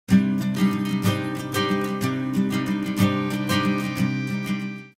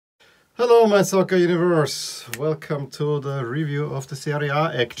Hello my soccer universe, welcome to the review of the Serie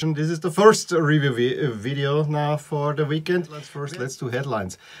A action. This is the first review video now for the weekend. Let's do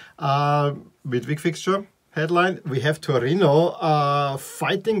headlines. Midweek fixture headline, we have Torino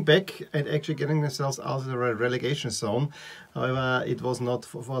fighting back and actually getting themselves out of the relegation zone. However, it was not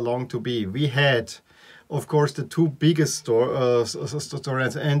for long to be. We had, of course, the two biggest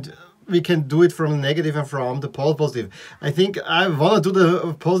storylines, and we can do it from the negative and from the positive. I think I want to do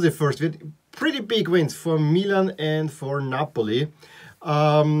the positive first. We had pretty big wins for Milan and for Napoli,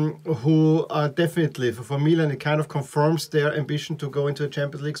 who are definitely, for Milan, it kind of confirms their ambition to go into a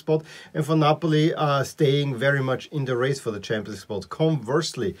Champions League spot, and for Napoli, staying very much in the race for the Champions League spot.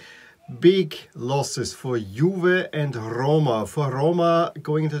 Conversely, big losses for Juve and Roma. For Roma,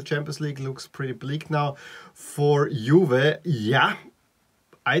 going into the Champions League looks pretty bleak now. For Juve, yeah,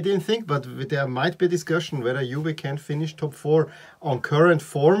 I didn't think, but there might be a discussion whether Juve can finish top 4 on current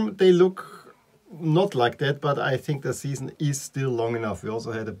form. They look not like that, but I think the season is still long enough. We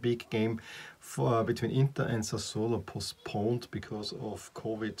also had a big game between Inter and Sassuolo postponed because of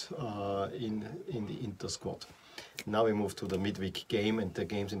COVID in the Inter squad. Now we move to the midweek game and the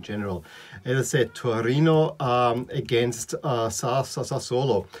games in general. As I said, Torino against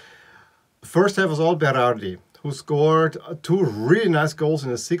Sassuolo. First half was all Berardi, who scored two really nice goals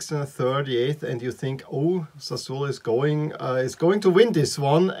in the 6th and the 38th, and you think, oh, Sassuolo is going to win this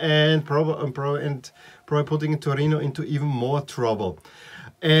one, and probably putting Torino into even more trouble.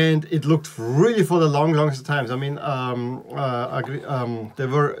 And it looked really for the longest times. I mean, there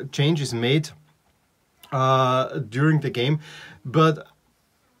were changes made during the game, but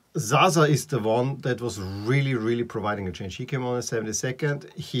Zaza is the one that was really providing a change. He came on the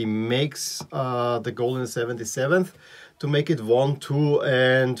 72nd. He makes the goal in the 77th to make it 1-2,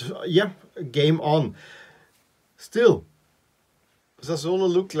 and yeah, game on. Still, Sassuolo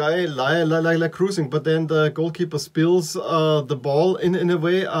looked like cruising, but then the goalkeeper spills the ball in a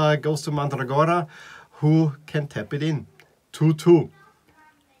way, goes to Mandragora, who can tap it in. 2-2.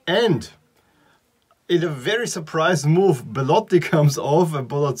 And in a very surprise move, Belotti comes off and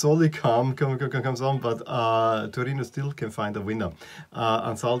Bolazzoli comes on, but Torino still can find a winner.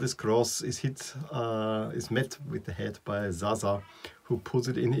 Ansaldi's cross is met with the head by Zaza, who puts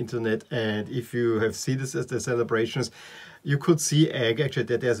it into the net. And if you have seen this as the celebrations, you could see actually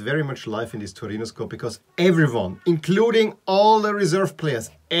that there's very much life in this Torino squad, because everyone, including all the reserve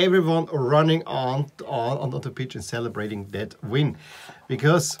players, everyone running on the pitch and celebrating that win,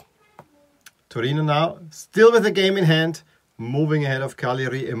 because Torino now, still with the game in hand, moving ahead of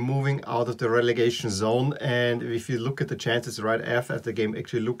Cagliari and moving out of the relegation zone. And if you look at the chances right after the game,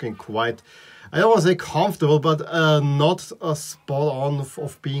 actually looking quite, I don't want to say comfortable, but not a spot on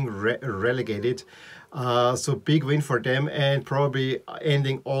of being relegated. So big win for them, and probably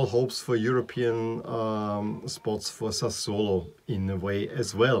ending all hopes for European spots for Sassuolo in a way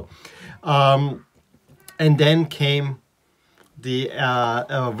as well. And then came the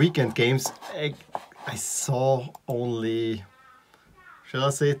weekend games. I saw only, shall I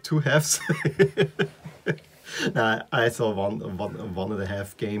say, 2 halves? No, I saw one and a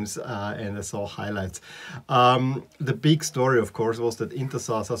half games, and I saw highlights. The big story, of course, was that Inter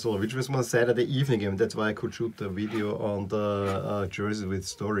Sassuolo, which was my Saturday evening game. That's why I could shoot the video on the jersey with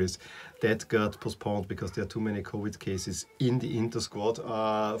stories. That got postponed because there are too many COVID cases in the Inter squad.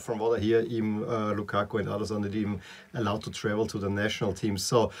 From what I hear, even Lukaku and others are not even allowed to travel to the national team.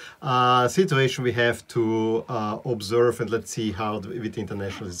 So, situation we have to observe, and let's see how with the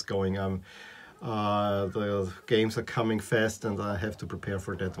internationals is going. The games are coming fast, and I have to prepare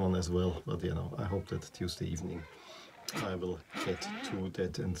for that one as well. But you know, I hope that Tuesday evening I will get to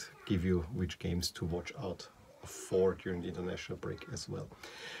that and give you which games to watch out for during the international break as well.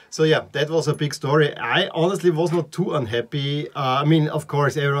 So yeah, that was a big story. I honestly was not too unhappy. I mean, of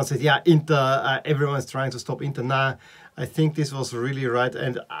course, everyone says, yeah, Inter, everyone's trying to stop Inter. Nah, I think this was really right,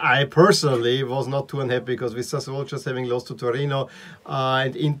 and I personally was not too unhappy, because with Sassuolo just having lost to Torino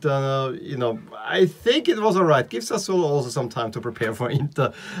and Inter, you know, I think it was all right. Give Sassuolo also some time to prepare for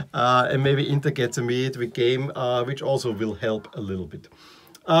Inter, and maybe Inter gets a midweek game, which also will help a little bit.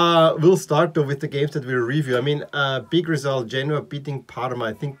 We'll start though with the games that we'll review. I mean, big result, Genoa beating Parma.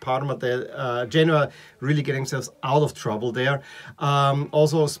 I think Genoa really getting themselves out of trouble there.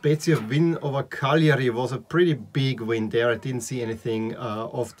 Also, Spezia's win over Cagliari was a pretty big win there. I didn't see anything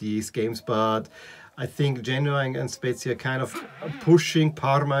of these games, but I think Genoa and Spezia kind of pushing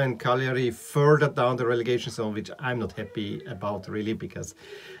Parma and Cagliari further down the relegation zone, which I'm not happy about really, because,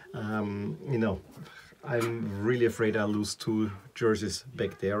 you know, I'm really afraid I'll lose 2 jerseys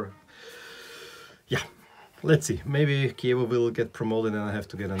back there. Yeah, let's see. Maybe Chievo will get promoted and I have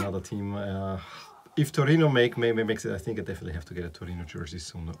to get another team. If Torino makes it, I think I definitely have to get a Torino jersey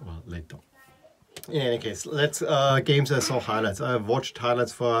sooner or later. In any case, let's games I saw highlights. I watched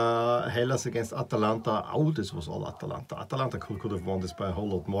highlights for Hellas against Atalanta. Oh, this was all Atalanta. Atalanta could have won this by a whole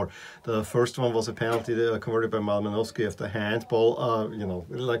lot more. The first one was a penalty converted by Malmanowski after handball. You know,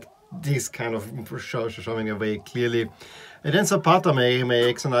 like this kind of showing away clearly. And then Zapata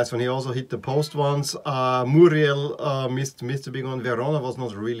makes a nice one. He also hit the post once. Muriel missed a big one. Verona was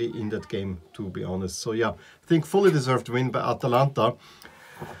not really in that game, to be honest. So yeah, I think fully deserved win by Atalanta.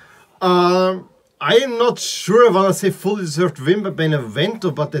 I am not sure I want to say fully deserved win by Benevento,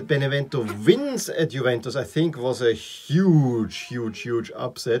 but that Benevento wins at Juventus, I think, was a huge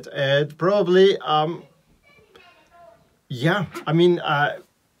upset. And probably, yeah, I mean,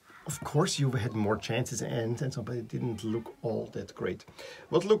 of course, Juve had more chances and so, but it didn't look all that great.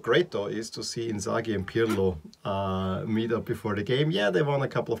 What looked great, though, is to see Inzaghi and Pirlo meet up before the game. Yeah, they won a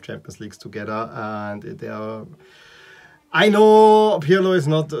couple of Champions Leagues together, and they are... I know Pirlo is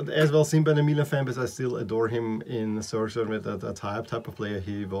not as well seen by the Milan fan, but I still adore him in certainly that type of player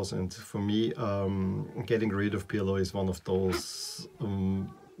he was. And for me, getting rid of Pirlo is one of those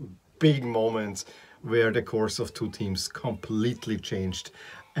big moments where the course of two teams completely changed.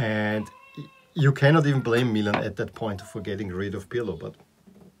 And you cannot even blame Milan at that point for getting rid of Pirlo, but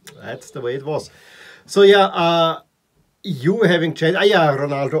that's the way it was. So yeah, you having changed, yeah,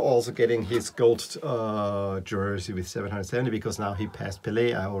 Ronaldo also getting his gold jersey with 770 because now he passed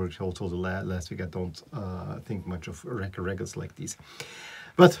Pelé. I already told you last week I don't think much of records like these,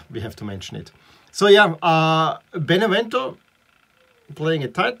 but we have to mention it. So yeah, Benevento playing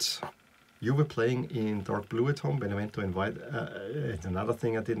it tight. You were playing in dark blue at home, Benevento in white. It's another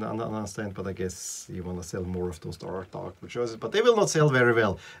thing I didn't understand, but I guess you want to sell more of those dark blue jerseys, but they will not sell very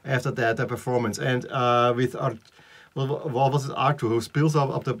well after that performance. And with our... Well, what was it? Arthur, who spills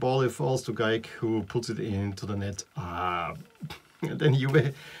up the ball, it falls to Gaik, who puts it into the net. And then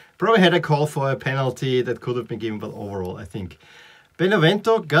Juve probably had a call for a penalty that could have been given, but overall, I think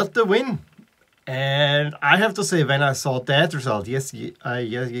Benevento got the win. And I have to say, when I saw that result, yes,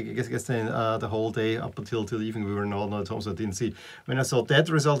 the whole day up until evening, we were not at home, so I didn't see. When I saw that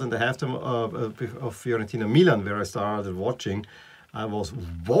result in the halftime of Fiorentina Milan, where I started watching, I was,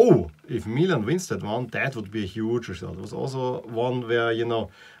 whoa, if Milan wins that one, that would be a huge result. It was also one where, you know,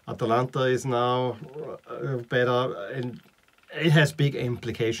 Atalanta is now better, and it has big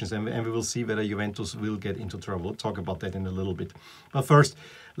implications, and we will see whether Juventus will get into trouble. We'll talk about that in a little bit. But first,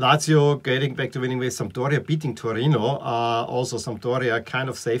 Lazio getting back to winning ways, Sampdoria beating Torino. Also, Sampdoria kind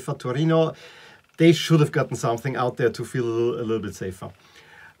of safer. Torino, they should have gotten something out there to feel a little bit safer.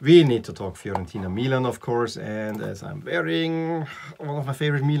 We need to talk Fiorentina Milan, of course, and as I'm wearing one of my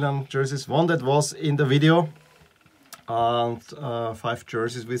favorite Milan jerseys, one that was in the video, and 5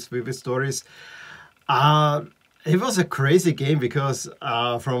 jerseys with stories. It was a crazy game because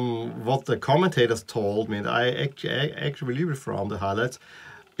from what the commentators told me, and I actually believe it from the highlights,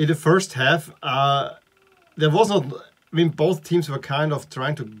 in the first half, there was not... I mean, both teams were kind of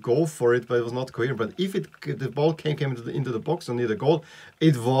trying to go for it, but it was not coherent. But if the ball came into the box or near the goal,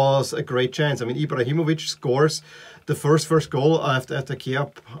 it was a great chance. I mean, Ibrahimovic scores the first goal after Kia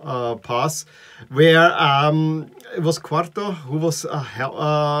pass, where it was Quarto who was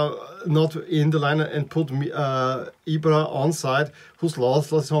not in the line and put Ibra onside, who's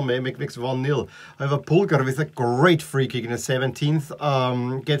lost home, makes 1-0. However, Pulgar with a great free kick in the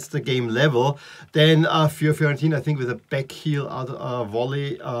 17th gets the game level. Then Fiorentina, I think with a back heel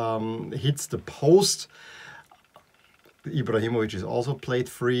volley, hits the post. Ibrahimovic is also played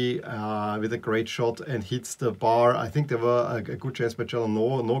free with a great shot and hits the bar. I think there were a good chance by Cello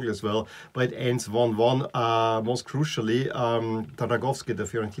Nogli as well, but it ends 1-1. Most crucially, Tarnagowski, the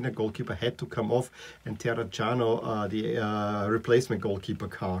Fiorentina goalkeeper, had to come off, and Terracciano, the replacement goalkeeper,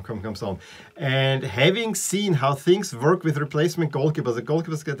 comes on. And having seen how things work with replacement goalkeepers, the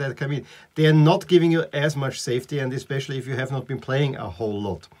goalkeepers that come in, they are not giving you as much safety, and especially if you have not been playing a whole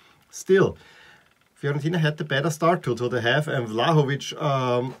lot. Still, Fiorentina had the better start to the half, and Vlahovic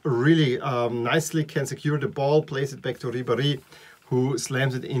really nicely can secure the ball, plays it back to Ribéry, who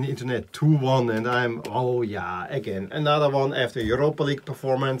slams it into net 2-1. And I'm, oh yeah, again, another one after Europa League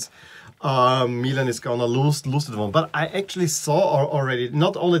performance. Milan is gonna lose that one. But I actually saw already,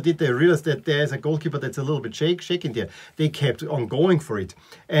 not only did they realize that there's a goalkeeper that's a little bit shaking there, they kept on going for it.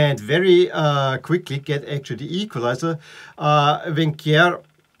 And very quickly get actually the equalizer. When Kjær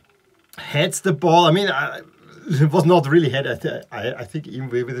heads the ball, I mean, it was not really head, I think even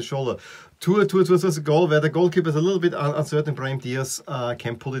with the shoulder, to a goal where the goalkeeper is a little bit uncertain. Brahim Diaz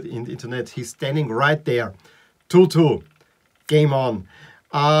can put it into net. He's standing right there. 2-2. Game on.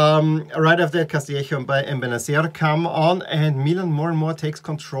 Right after Castillejo and Benacer come on, and Milan more and more takes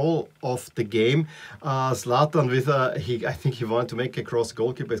control of the game. Zlatan with I think he wanted to make a cross.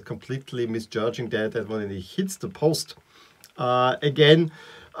 Goalkeeper is completely misjudging that when he hits the post again.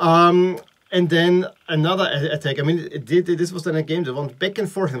 And then another attack. I mean, this was then a game that went back and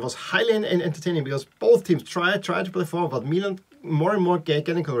forth. It was highly entertaining because both teams tried to play forward, but Milan more and more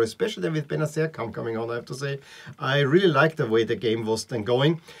getting control, especially then with Benacer coming on, I have to say. I really liked the way the game was then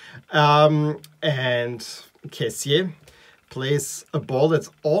going. And Kessié plays a ball that's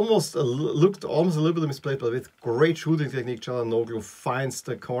looked almost a little bit misplaced, but with great shooting technique. Çalhanoğlu finds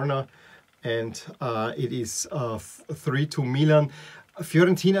the corner, and it is 3-2 Milan.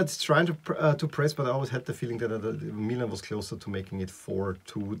 Fiorentina is trying to press, but I always had the feeling that Milan was closer to making it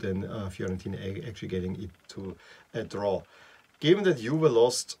 4-2 than Fiorentina actually getting it to a draw. Given that Juve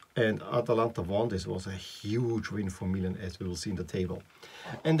lost and Atalanta won, this was a huge win for Milan, as we will see in the table.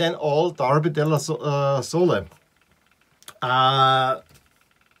 And then all Derby della Sole.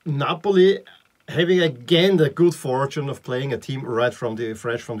 Napoli having again the good fortune of playing a team fresh from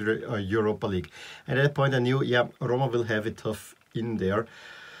the Europa League. At that point I knew, yeah, Roma will have it tough in there.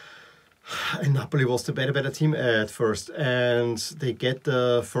 And Napoli was the better team at first, and they get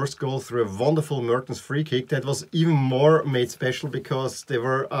the first goal through a wonderful Mertens free kick that was even more made special because there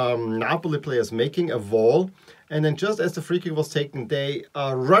were Napoli players making a wall, and then just as the free kick was taken, they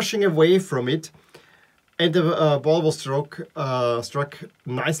are rushing away from it, and the ball was struck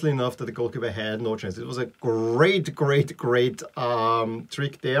nicely enough that the goalkeeper had no chance. It was a great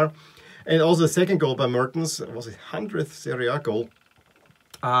trick there. And also the second goal by Mertens was his 100th Serie A goal.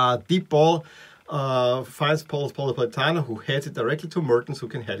 Deep ball finds Politano, who heads it directly to Mertens, who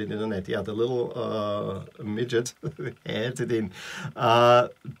can head it in the net. Yeah, the little midget heads it in.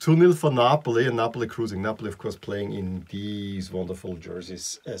 2-0 for Napoli, and Napoli cruising. Napoli, of course, playing in these wonderful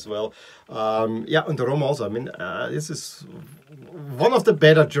jerseys as well. Yeah, and the Roma also. I mean, this is one of the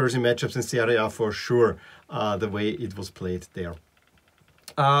better jersey matchups in Serie A for sure, the way it was played there.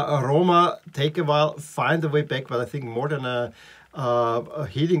 Roma take a while, find a way back, but I think more than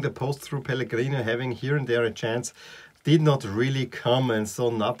hitting the post through Pellegrino, having here and there a chance, did not really come, and so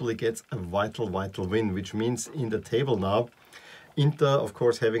Napoli gets a vital win, which means in the table now, Inter, of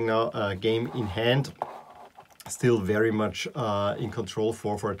course, having now a game in hand, still very much in control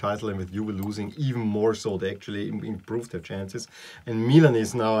for a title, and with Juve losing even more so, they actually improved their chances, and Milan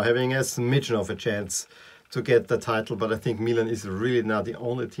is now having a smidgen of a chance to get the title, but I think Milan is really now the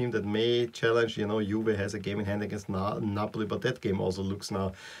only team that may challenge. You know, Juve has a game in hand against Napoli, but that game also looks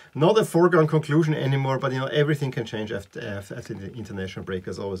now not a foregone conclusion anymore, but you know, everything can change after the international break.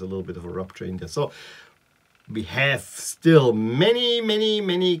 There's always a little bit of a rupture in there. So we have still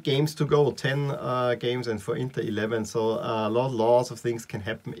many games to go, 10 games, and for Inter 11, so lots of things can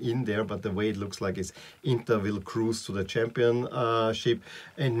happen in there, but the way it looks like is Inter will cruise to the championship,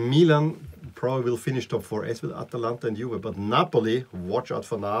 and Milan probably will finish top 4, as will Atalanta and Juve, but Napoli, watch out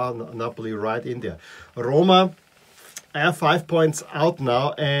for now, Napoli right in there. Roma are 5 points out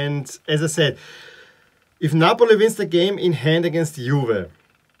now, and as I said, if Napoli wins the game in hand against Juve,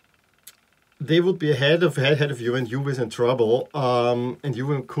 they would be ahead of Juve, and Juve is in trouble, and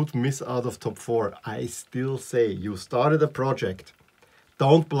Juve could miss out of top 4. I still say, you started a project.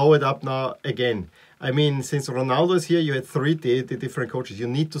 Don't blow it up now again. I mean, since Ronaldo is here, you had 3 different coaches. You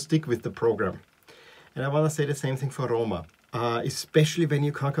need to stick with the program. And I want to say the same thing for Roma, especially when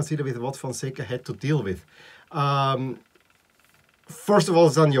you can consider with what Fonseca had to deal with. First of all,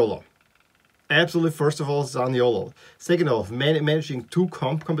 Zaniolo. Absolutely, first of all, Zaniolo. Second of all, managing 2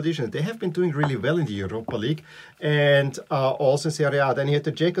 competitions. They have been doing really well in the Europa League and also in Serie A. Then you had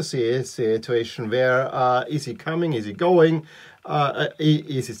the Dzeko situation where is he coming, is he going,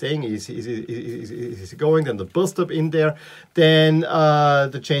 is he staying, is he going, then the bust-up in there, then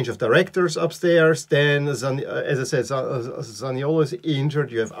the change of directors upstairs, then, as I said, Zaniolo is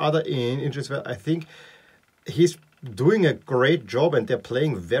injured, you have other injuries. I think he's doing a great job, and they're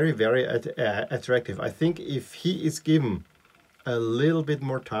playing very attractive. I think if he is given a little bit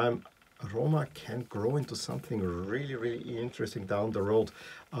more time, Roma can grow into something really interesting down the road,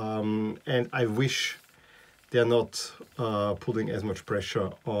 and I wish they're not putting as much pressure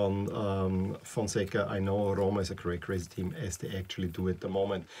on Fonseca. I know Roma is a crazy team, as they actually do at the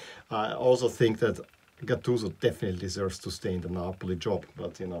moment. I also think that Gattuso definitely deserves to stay in the Napoli job,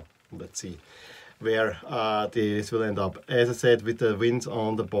 but you know, let's see where this will end up. As I said, with the wins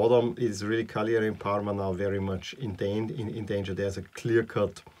on the bottom, it's really Cagliari and Parma now very much in danger. There's a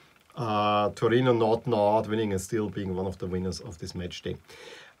clear-cut Torino not winning and still being one of the winners of this match day.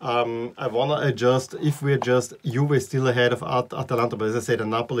 I want to adjust, if we adjust, Juve is still ahead of Atalanta, but as I said, the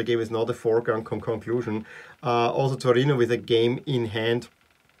Napoli game is not a foregone conclusion. Also Torino with a game in hand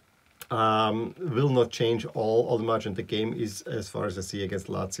will not change all much, and the game is, as far as I see, against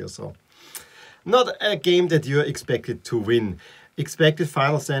Lazio, so not a game that you're expected to win. Expected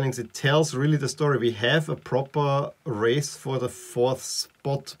final standings, it tells really the story. We have a proper race for the 4th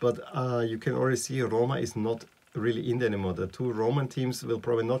spot, but you can already see Roma is not really in there anymore. The two Roman teams will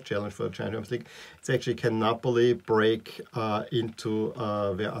probably not challenge for the Champions League. It's actually, can Napoli break into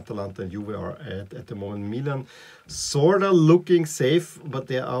where Atalanta and Juve are at the moment. Milan sort of looking safe, but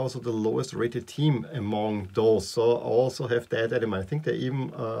they are also the lowest rated team among those, so also have that in mind. I think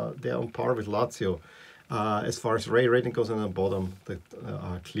they're on par with Lazio as far as rating goes, and the bottom that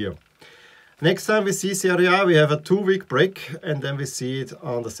are clear. Next time we see Serie A, we have a 2-week break, and then we see it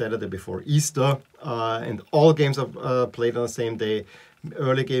on the Saturday before Easter. And all games are played on the same day.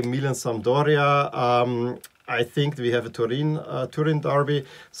 Early game Milan-Sampdoria. I think we have a Turin derby.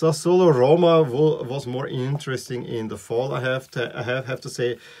 Sassuolo Roma was more interesting in the fall, I have to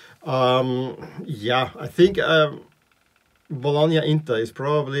say. Yeah, I think Bologna-Inter is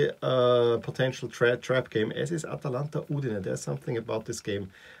probably a potential trap game, as is Atalanta-Udine. There's something about this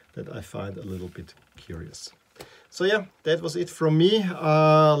game that I find a little bit curious. So yeah, that was it from me.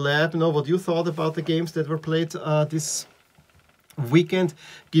 Let me know what you thought about the games that were played this weekend.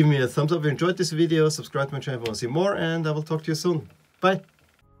 Give me a thumbs up if you enjoyed this video, subscribe to my channel if you want to see more, and I will talk to you soon. Bye!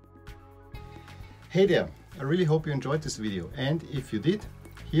 Hey there, I really hope you enjoyed this video, and if you did,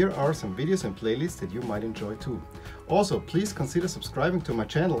 here are some videos and playlists that you might enjoy too. Also, please consider subscribing to my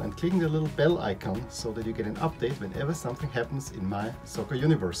channel and clicking the little bell icon so that you get an update whenever something happens in my soccer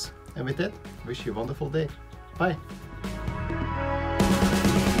universe. And with that, wish you a wonderful day. Bye!